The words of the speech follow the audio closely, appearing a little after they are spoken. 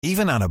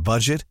Even on a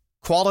budget,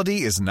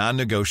 quality is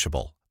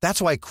non-negotiable.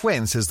 That's why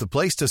Quince is the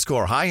place to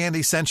score high-end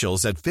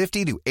essentials at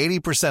 50 to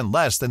 80%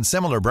 less than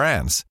similar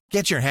brands.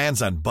 Get your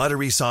hands on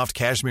buttery soft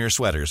cashmere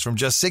sweaters from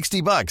just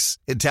 $60,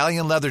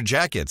 Italian leather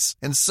jackets,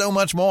 and so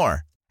much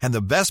more. And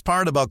the best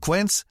part about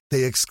Quince,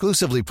 they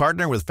exclusively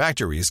partner with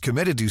factories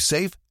committed to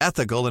safe,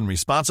 ethical, and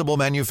responsible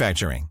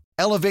manufacturing.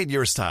 Elevate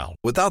your style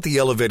without the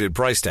elevated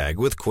price tag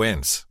with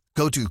Quince.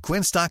 Go to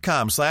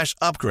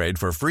quince.com/upgrade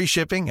for free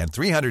shipping and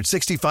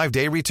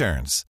 365-day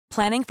returns.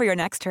 Planning for your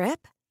next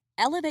trip?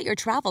 Elevate your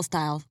travel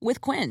style with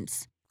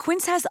Quince.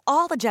 Quince has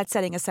all the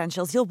jet-setting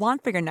essentials you'll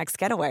want for your next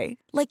getaway,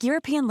 like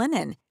European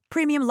linen,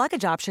 premium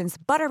luggage options,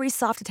 buttery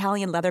soft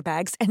Italian leather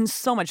bags, and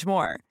so much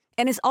more.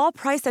 And is all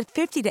priced at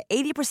 50 to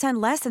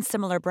 80% less than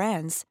similar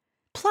brands.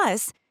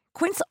 Plus,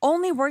 Quince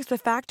only works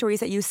with factories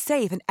that use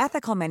safe and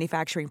ethical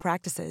manufacturing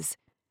practices.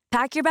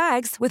 Pack your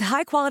bags with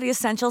high-quality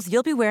essentials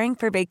you'll be wearing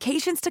for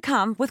vacations to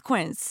come with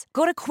Quince.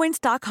 Go to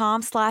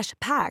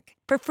quince.com/pack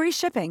for free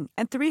shipping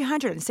and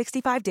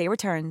 365-day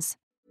returns.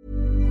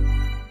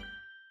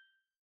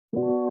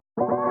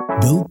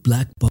 Dope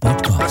Black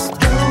Podcast.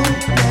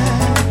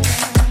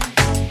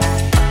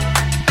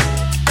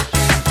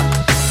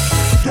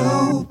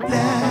 Dope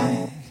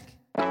Black.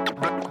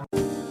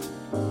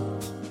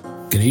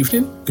 Good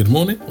evening, good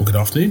morning, or good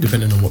afternoon,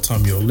 depending on what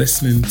time you're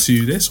listening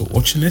to this or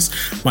watching this.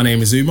 My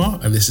name is Umar,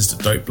 and this is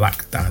the Dope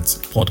Black Dads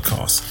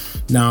podcast.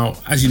 Now,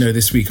 as you know,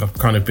 this week I've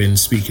kind of been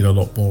speaking a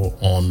lot more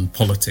on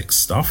politics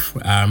stuff.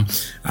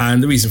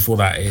 And the reason for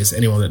that is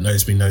anyone that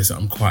knows me knows that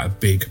I'm quite a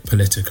big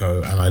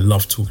politico, and I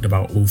love talking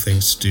about all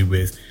things to do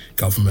with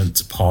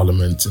government,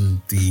 parliament,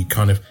 and the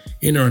kind of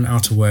inner and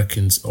outer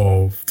workings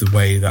of the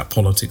way that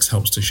politics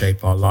helps to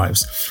shape our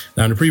lives.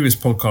 Now, in the previous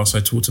podcast, I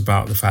talked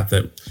about the fact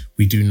that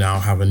we do now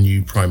have a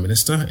new Prime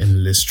Minister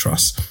in Liz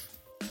Truss.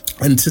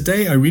 And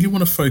today I really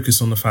want to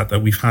focus on the fact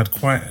that we've had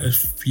quite a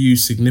few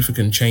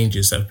significant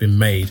changes that have been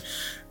made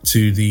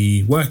to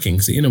the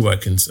workings, the inner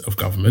workings of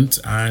government,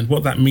 and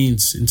what that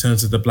means in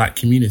terms of the Black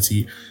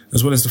community,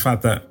 as well as the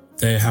fact that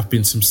there have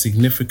been some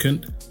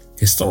significant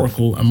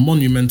historical and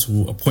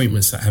monumental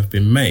appointments that have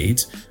been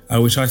made,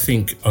 which I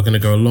think are going to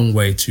go a long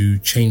way to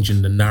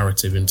changing the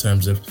narrative in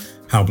terms of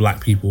how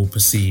Black people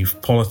perceive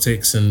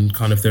politics and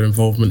kind of their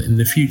involvement in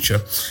the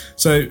future.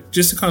 So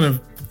just to kind of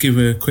give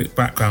a quick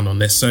background on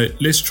this. So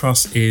Liz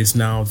Truss is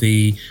now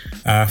the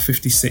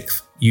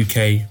 56th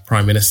UK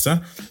Prime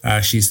Minister.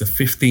 She's the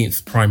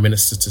 15th Prime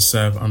Minister to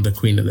serve under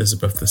Queen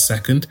Elizabeth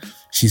II.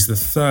 She's the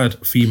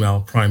third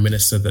female Prime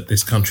Minister that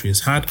this country has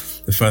had,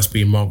 the first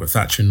being Margaret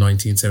Thatcher in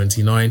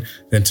 1979,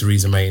 then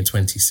Theresa May in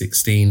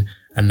 2016,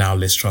 and now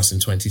Liz Truss in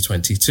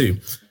 2022.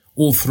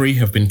 All three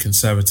have been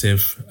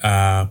Conservative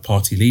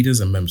Party leaders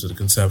and members of the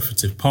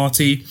Conservative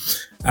Party.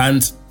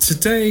 And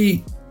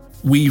today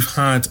we've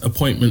had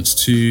appointments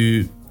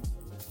to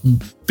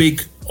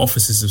big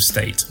offices of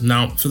state.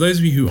 Now, for those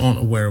of you who aren't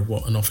aware of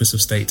what an office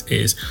of state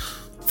is,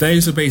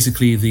 those are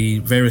basically the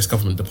various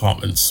government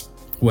departments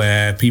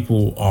where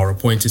people are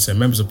appointed, so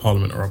members of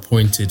parliament are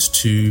appointed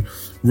to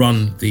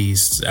run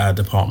these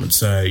departments.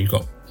 So you've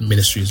got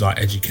ministries like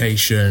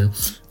education,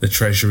 the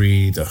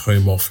treasury, the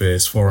home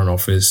office, foreign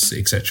office,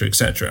 etc.,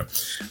 etc.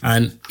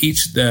 And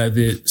each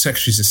the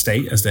secretaries of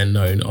state, as they're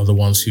known, are the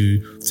ones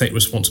who take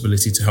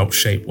responsibility to help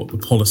shape what the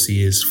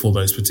policy is for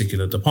those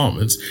particular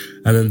departments.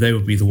 And then they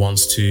would be the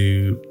ones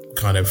to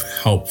kind of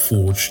help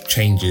forge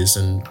changes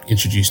and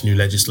introduce new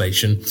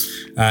legislation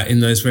in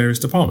those various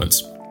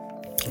departments.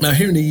 Now,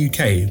 here in the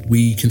UK,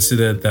 we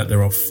consider that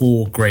there are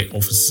four great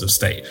offices of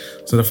state.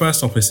 So the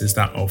first office is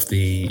that of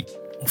the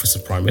Office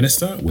of Prime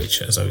Minister,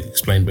 which, as I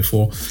explained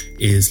before,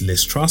 is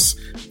Liz Truss.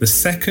 The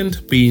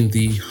second being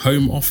the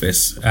Home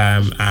Office,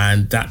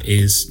 and that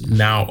is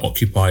now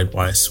occupied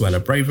by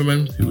Suella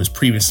Braverman, who was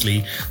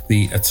previously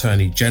the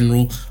Attorney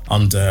General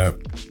under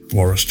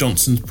Boris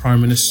Johnson's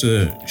Prime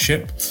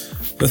Ministership.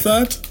 The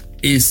third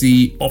is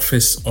the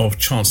Office of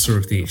Chancellor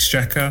of the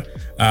Exchequer.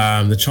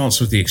 The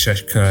Chancellor of the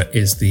Exchequer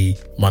is the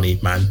money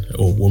man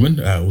or woman,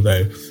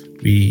 although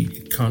we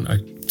can't,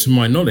 to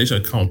my knowledge, I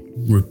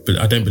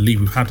don't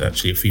believe we've had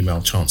actually a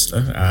female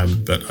Chancellor,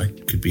 but I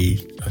could be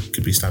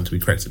stand to be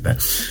corrected there.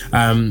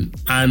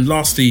 And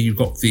lastly, you've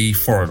got the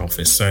Foreign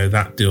Office. So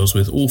that deals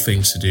with all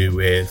things to do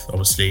with,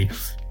 obviously,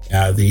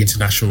 the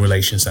international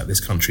relations that this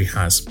country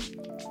has.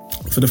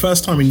 For the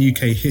first time in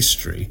UK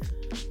history,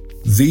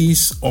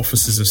 these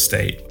offices of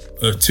state,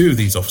 two of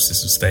these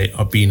offices of state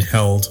are being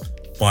held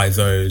by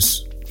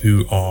those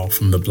who are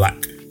from the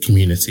Black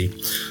community.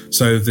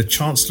 So the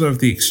Chancellor of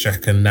the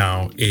Exchequer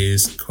now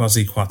is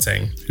Kwasi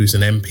Kwarteng, who's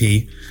an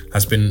MP,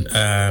 has been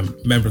a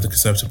member of the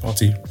Conservative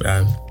Party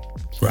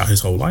throughout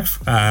his whole life.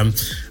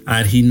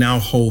 And he now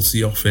holds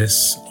the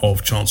office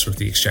of Chancellor of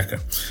the Exchequer.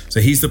 So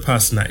he's the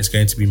person that is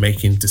going to be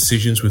making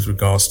decisions with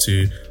regards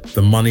to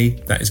the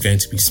money that is going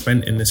to be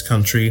spent in this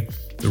country,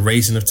 the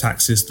raising of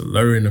taxes, the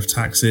lowering of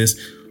taxes,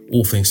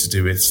 all things to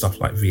do with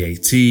stuff like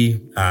VAT,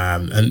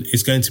 and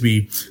is going to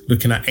be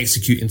looking at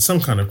executing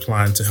some kind of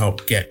plan to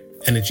help get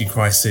energy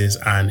crisis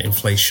and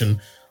inflation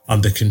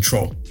under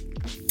control.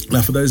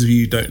 Now, for those of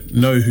you who don't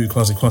know who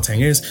Kwasi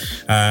Kwarteng is,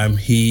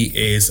 he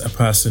is a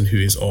person who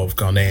is of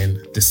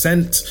Ghanaian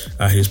descent.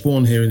 He was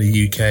born here in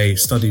the UK,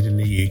 studied in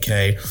the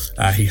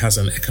UK. He has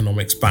an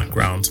economics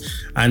background,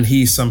 and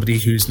he's somebody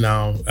who's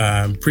now,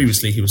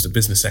 previously he was the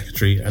business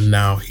secretary, and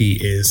now he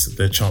is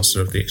the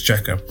Chancellor of the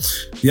Exchequer.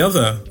 The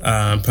other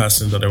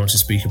person that I want to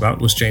speak about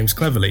was James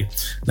Cleverly.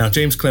 Now,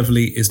 James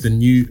Cleverly is the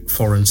new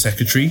Foreign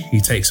Secretary.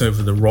 He takes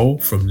over the role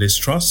from Liz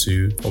Truss,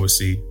 who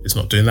obviously is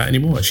not doing that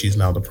anymore, as she's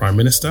now the Prime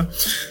Minister.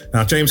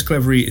 Now, James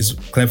Cleverly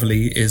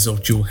is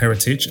of dual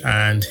heritage,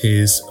 and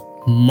his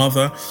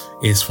mother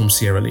is from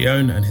Sierra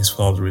Leone and his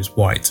father is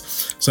white.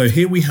 So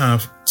here we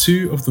have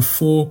two of the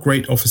four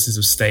great offices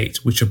of state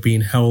which are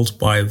being held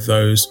by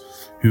those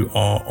who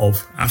are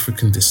of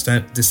African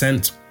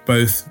descent,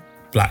 both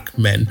black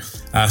men.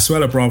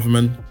 Suella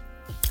Braverman,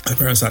 her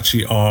parents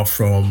actually are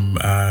from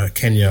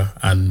Kenya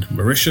and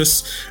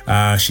Mauritius.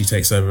 She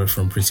takes over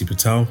from Priti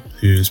Patel,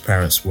 whose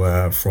parents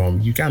were from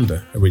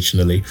Uganda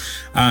originally.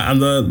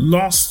 And the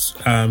last,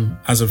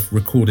 as of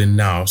recording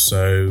now,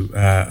 so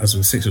as of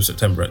the 6th of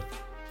September at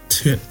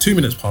 2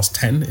 minutes past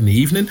 10 in the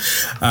evening,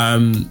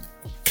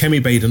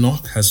 Kemi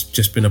Badenoch has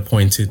just been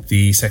appointed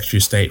the Secretary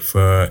of State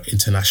for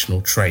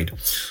International Trade.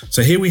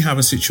 So here we have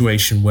a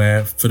situation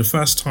where, for the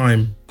first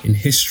time in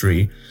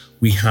history,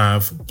 we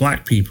have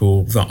black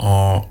people that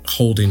are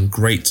holding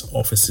great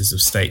offices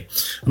of state.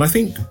 And I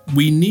think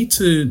we need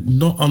to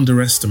not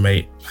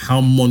underestimate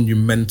how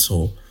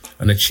monumental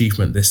an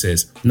achievement this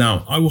is.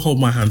 Now, I will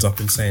hold my hands up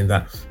in saying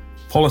that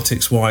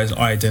politics-wise,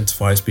 I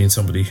identify as being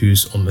somebody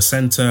who's on the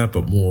centre,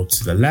 but more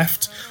to the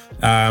left.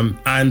 And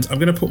I'm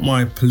going to put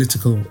my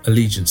political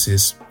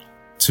allegiances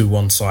to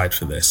one side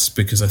for this,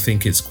 because I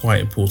think it's quite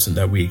important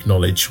that we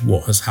acknowledge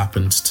what has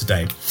happened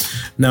today.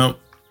 Now,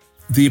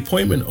 the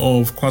appointment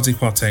of Kwasi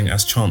Kwarteng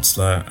as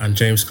Chancellor and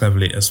James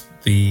Cleverly as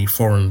the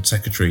Foreign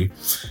Secretary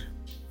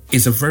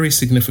is a very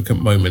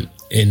significant moment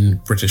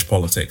in British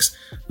politics.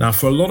 Now,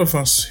 for a lot of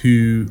us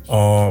who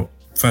are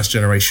first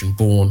generation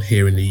born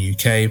here in the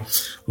UK, a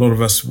lot of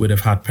us would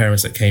have had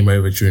parents that came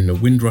over during the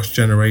Windrush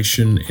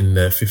generation in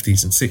the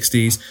 50s and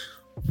 60s,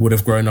 would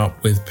have grown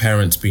up with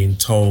parents being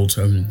told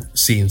and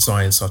seeing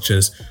signs such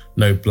as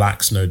no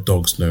blacks, no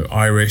dogs, no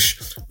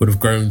Irish, would have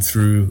grown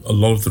through a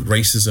lot of the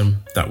racism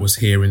that was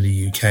here in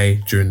the UK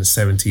during the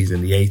 70s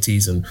and the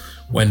 80s, and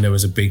when there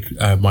was a big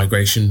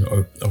migration,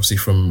 obviously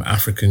from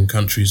African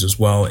countries as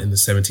well in the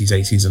 70s,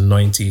 80s and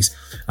 90s,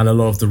 and a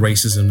lot of the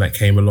racism that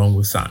came along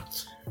with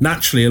that.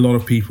 Naturally, a lot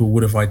of people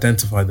would have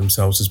identified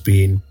themselves as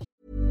being...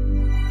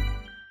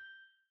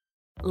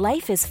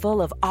 Life is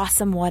full of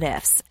awesome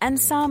what-ifs, and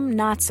some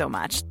not so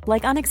much,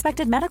 like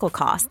unexpected medical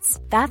costs.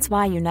 That's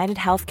why United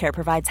Healthcare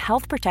provides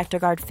Health Protector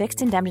Guard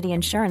fixed indemnity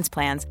insurance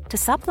plans to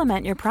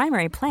supplement your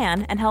primary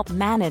plan and help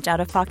manage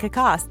out-of-pocket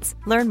costs.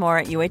 Learn more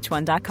at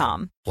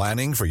uh1.com.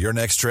 Planning for your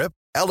next trip?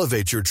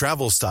 Elevate your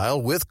travel style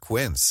with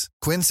Quince.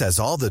 Quince has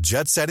all the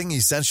jet-setting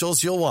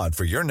essentials you'll want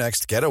for your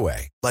next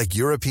getaway, like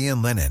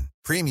European linen,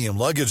 premium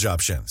luggage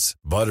options,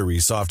 buttery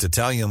soft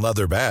Italian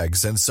leather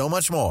bags, and so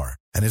much more.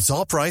 And it's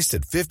all priced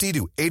at 50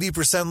 to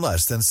 80%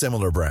 less than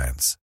similar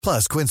brands.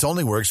 Plus, Quince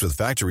only works with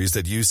factories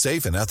that use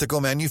safe and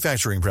ethical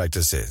manufacturing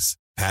practices.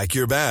 Pack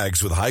your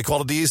bags with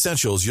high-quality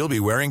essentials you'll be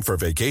wearing for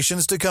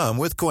vacations to come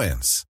with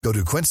Quince. Go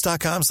to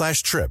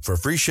quince.com/trip for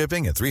free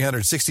shipping and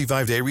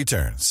 365-day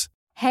returns.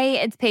 Hey,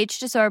 it's Paige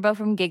DeSorbo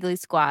from Giggly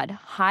Squad.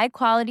 High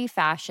quality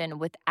fashion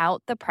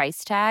without the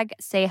price tag.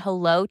 Say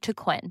hello to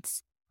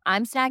Quince.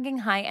 I'm snagging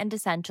high-end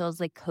essentials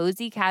like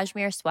cozy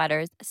cashmere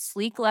sweaters,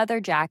 sleek leather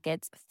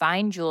jackets,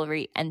 fine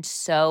jewelry, and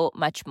so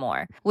much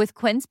more. With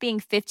Quince being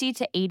 50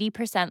 to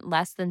 80%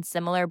 less than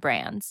similar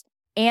brands.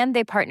 And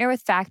they partner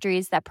with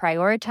factories that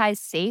prioritize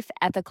safe,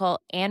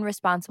 ethical, and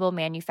responsible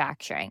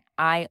manufacturing.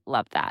 I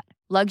love that.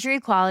 Luxury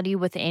quality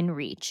within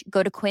reach.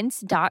 Go to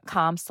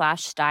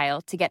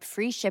quince.com/style to get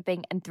free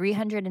shipping and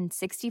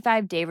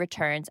 365-day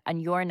returns on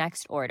your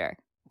next order.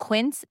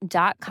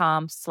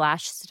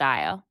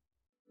 Quince.com/style.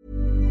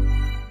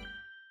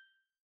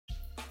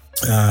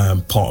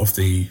 Part of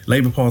the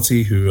Labour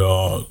Party, who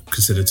are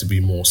considered to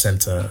be more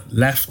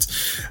centre-left.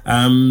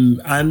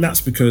 And that's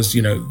because,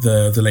 you know,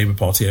 the Labour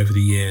Party over the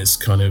years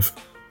kind of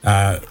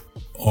are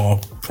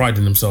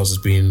priding themselves as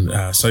being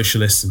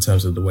socialists in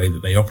terms of the way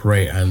that they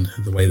operate and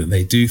the way that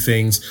they do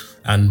things,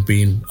 and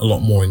being a lot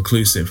more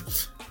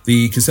inclusive.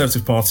 The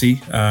Conservative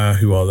Party,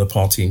 who are the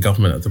party in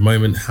government at the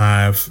moment,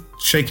 have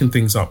shaken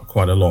things up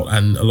quite a lot.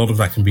 And a lot of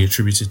that can be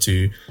attributed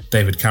to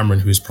David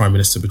Cameron, who was Prime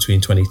Minister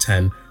between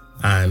 2010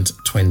 and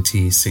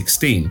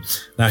 2016.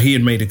 Now, he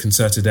had made a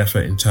concerted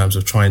effort in terms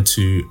of trying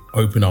to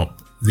open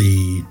up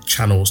the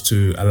channels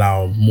to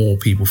allow more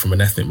people from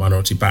an ethnic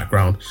minority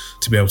background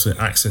to be able to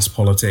access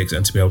politics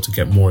and to be able to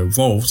get more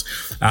involved.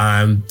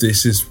 And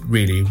this is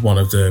really one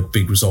of the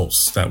big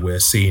results that we're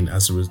seeing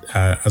as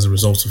a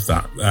result of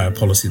that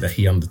policy that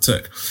he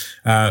undertook.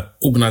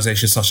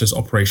 Organisations such as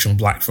Operation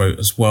Black Vote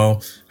as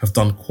well have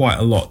done quite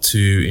a lot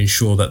to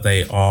ensure that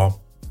they are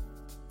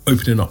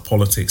opening up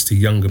politics to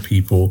younger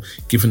people,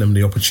 giving them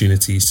the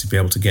opportunities to be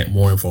able to get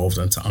more involved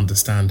and to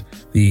understand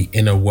the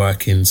inner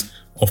workings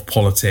of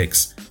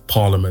politics,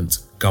 parliament,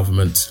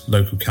 government,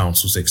 local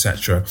councils,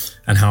 etc.,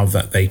 and how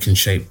that they can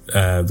shape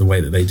the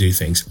way that they do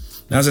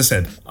things. Now, as I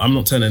said, I'm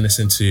not turning this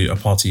into a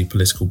party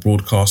political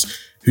broadcast.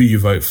 Who you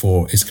vote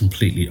for is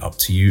completely up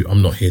to you.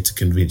 I'm not here to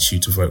convince you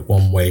to vote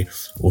one way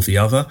or the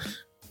other.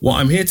 What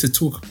I'm here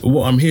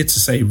to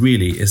say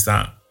really is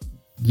that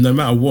no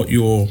matter what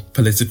your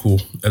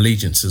political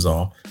allegiances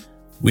are,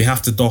 we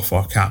have to doff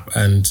our cap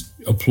and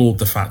applaud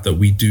the fact that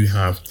we do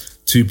have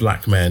two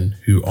black men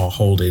who are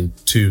holding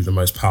two of the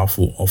most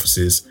powerful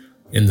offices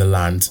in the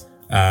land,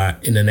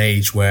 in an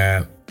age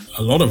where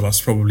a lot of us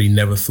probably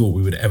never thought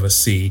we would ever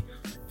see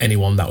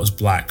anyone that was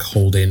black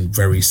holding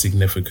very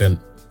significant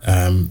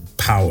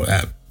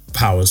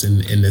powers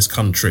in this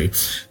country.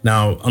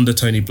 Now, under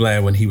Tony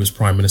Blair, when he was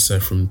Prime Minister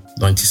from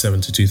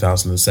 1997 to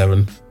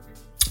 2007,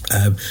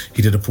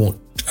 he did appoint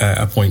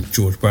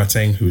George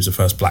Boateng, who was the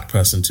first black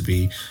person to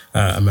be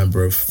a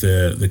member of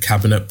the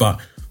cabinet.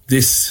 But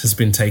this has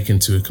been taken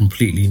to a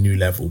completely new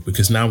level,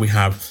 because now we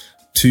have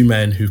two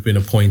men who've been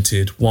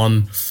appointed,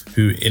 one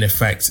who in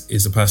effect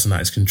is the person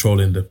that is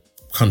controlling the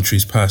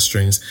country's purse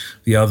strings.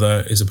 The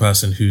other is a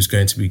person who's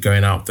going to be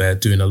going out there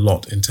doing a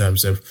lot in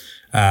terms of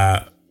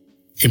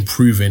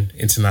improving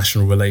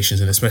international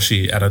relations, and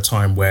especially at a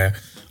time where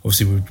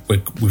obviously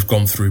we've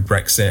gone through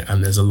Brexit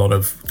and there's a lot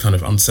of kind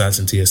of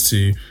uncertainty as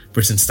to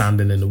Britain's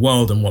standing in the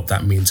world and what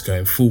that means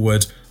going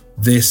forward.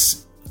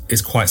 This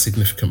is quite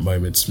significant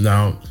moments.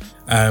 Now,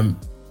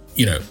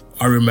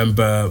 I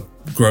remember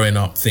growing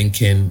up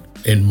thinking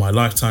in my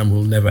lifetime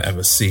we'll never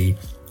ever see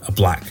a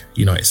black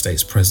United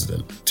States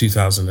president.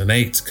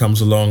 2008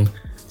 comes along,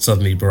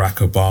 suddenly Barack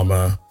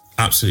Obama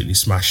absolutely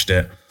smashed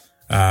it.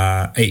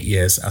 8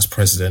 years as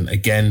president.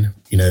 Again,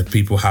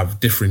 people have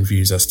different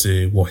views as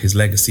to what his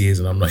legacy is,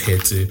 and I'm not here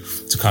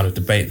to kind of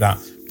debate that,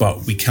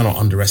 but we cannot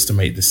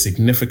underestimate the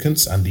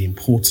significance and the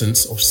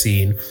importance of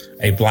seeing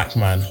a black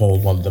man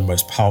hold one of the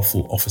most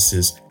powerful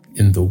offices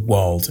in the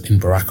world in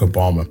Barack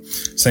Obama.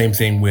 Same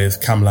thing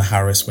with Kamala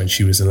Harris when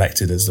she was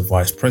elected as the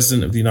vice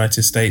president of the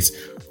United States.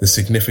 The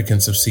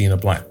significance of seeing a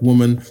black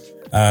woman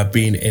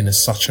being in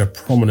such a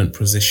prominent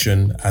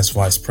position as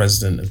Vice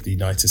President of the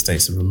United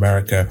States of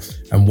America,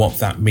 and what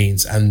that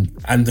means, and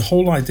the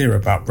whole idea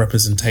about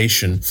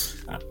representation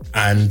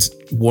and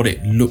what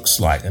it looks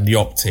like and the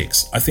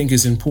optics, I think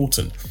is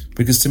important,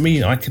 because to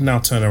me, I can now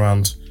turn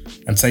around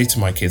and say to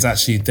my kids,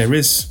 actually, there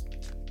is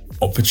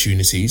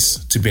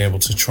opportunities to be able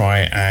to try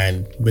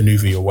and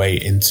maneuver your way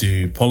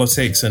into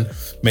politics, and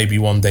maybe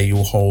one day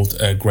you'll hold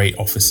a great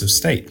office of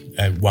state,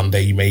 and one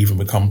day you may even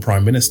become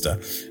Prime Minister.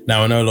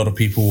 Now, I know a lot of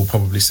people will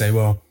probably say,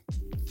 well,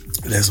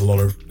 there's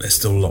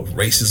still a lot of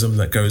racism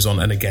that goes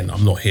on, and again,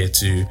 I'm not here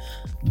to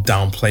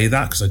downplay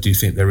that, because I do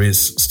think there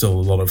is still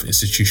a lot of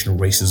institutional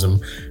racism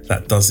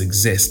that does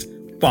exist.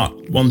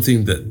 But one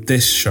thing that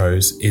this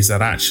shows is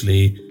that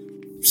actually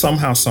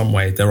somehow, some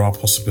way, there are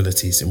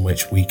possibilities in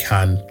which we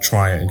can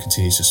try and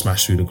continue to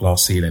smash through the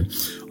glass ceiling.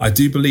 I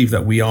do believe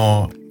that we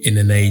are in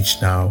an age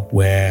now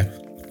where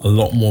a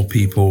lot more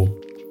people,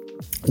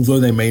 although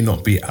they may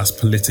not be as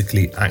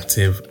politically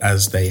active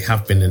as they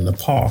have been in the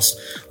past,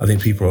 I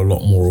think people are a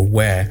lot more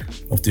aware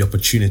of the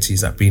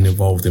opportunities that being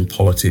involved in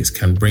politics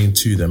can bring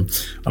to them.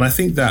 And I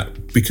think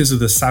that because of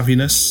the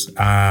savviness,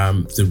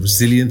 the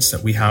resilience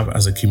that we have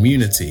as a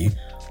community,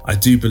 I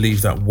do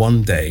believe that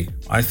one day,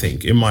 I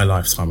think in my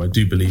lifetime, I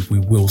do believe we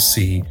will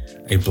see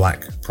a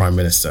black prime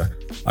minister.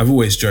 I've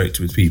always joked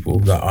with people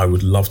that I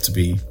would love to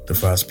be the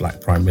first black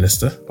prime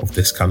minister of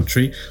this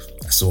country.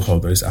 I still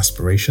hold those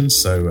aspirations,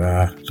 so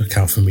look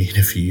out for me in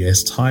a few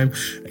years' time.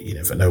 You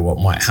never know what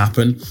might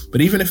happen. But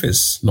even if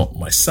it's not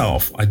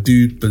myself, I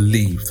do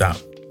believe that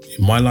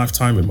in my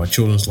lifetime, in my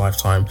children's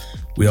lifetime,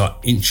 we are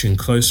inching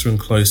closer and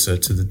closer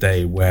to the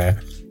day where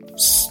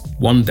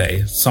one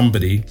day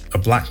somebody, a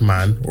black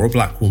man or a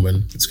black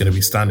woman, is going to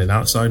be standing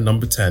outside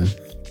Number 10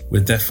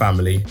 with their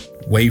family,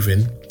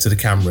 waving to the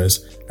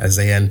cameras as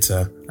they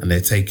enter and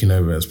they're taking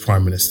over as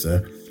Prime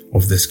Minister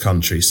of this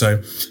country.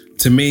 So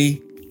to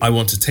me, I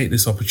want to take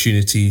this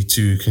opportunity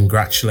to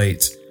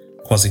congratulate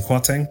Kwasi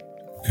Kwarteng,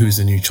 who's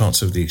the new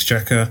Chancellor of the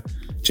Exchequer,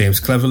 James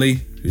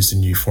Cleverly, who's the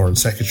new Foreign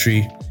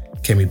Secretary,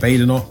 Kemi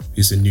Badenoch,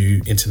 who's the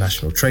new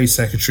International Trade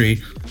Secretary,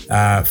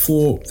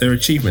 for their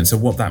achievements and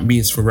what that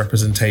means for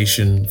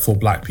representation for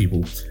black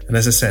people. And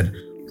as I said,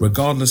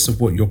 regardless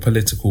of what your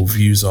political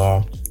views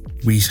are,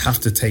 we have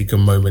to take a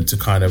moment to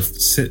kind of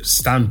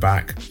stand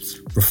back,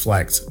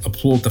 reflect,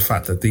 applaud the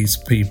fact that these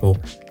people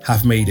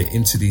have made it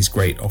into these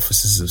great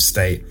offices of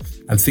state,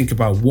 and think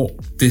about what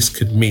this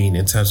could mean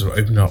in terms of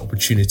opening up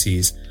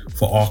opportunities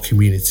for our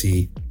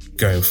community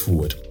going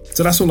forward.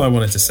 So that's all I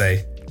wanted to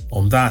say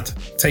on that.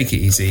 Take it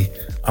easy,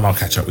 and I'll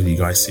catch up with you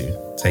guys soon.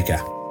 Take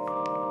care.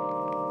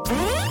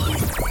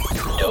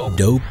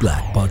 Dope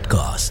Black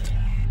Podcast.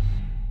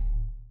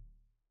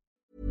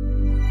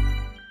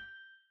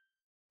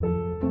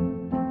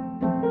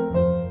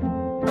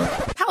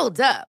 Hold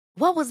up.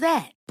 What was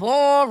that?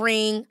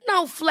 Boring.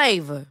 No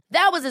flavor.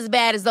 That was as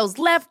bad as those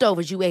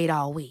leftovers you ate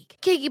all week.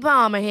 Keke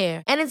Palmer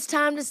here, and it's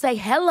time to say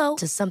hello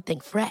to something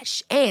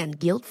fresh and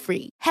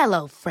guilt-free.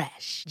 Hello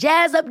Fresh.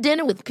 Jazz up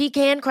dinner with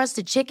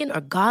pecan-crusted chicken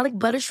or garlic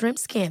butter shrimp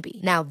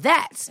scampi. Now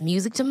that's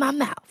music to my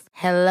mouth.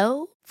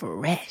 Hello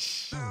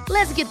Fresh.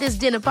 Let's get this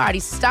dinner party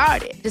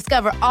started.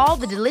 Discover all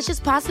the delicious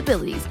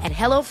possibilities at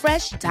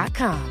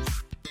HelloFresh.com.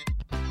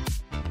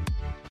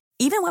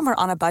 Even when we're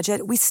on a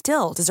budget, we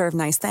still deserve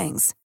nice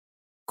things.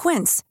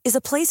 Quince is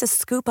a place to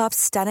scoop up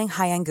stunning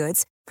high-end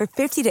goods for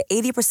 50 to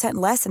 80%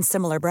 less than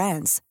similar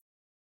brands.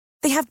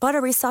 They have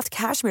buttery soft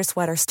cashmere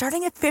sweaters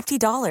starting at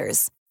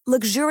 $50,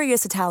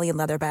 luxurious Italian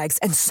leather bags,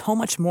 and so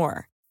much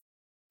more.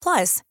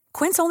 Plus,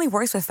 Quince only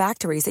works with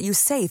factories that use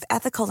safe,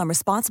 ethical, and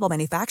responsible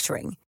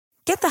manufacturing.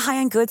 Get the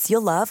high-end goods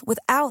you'll love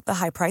without the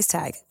high price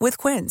tag with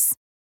Quince.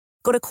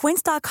 Go to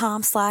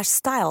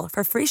quince.com/style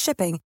for free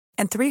shipping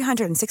and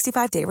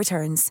 365-day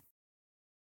returns.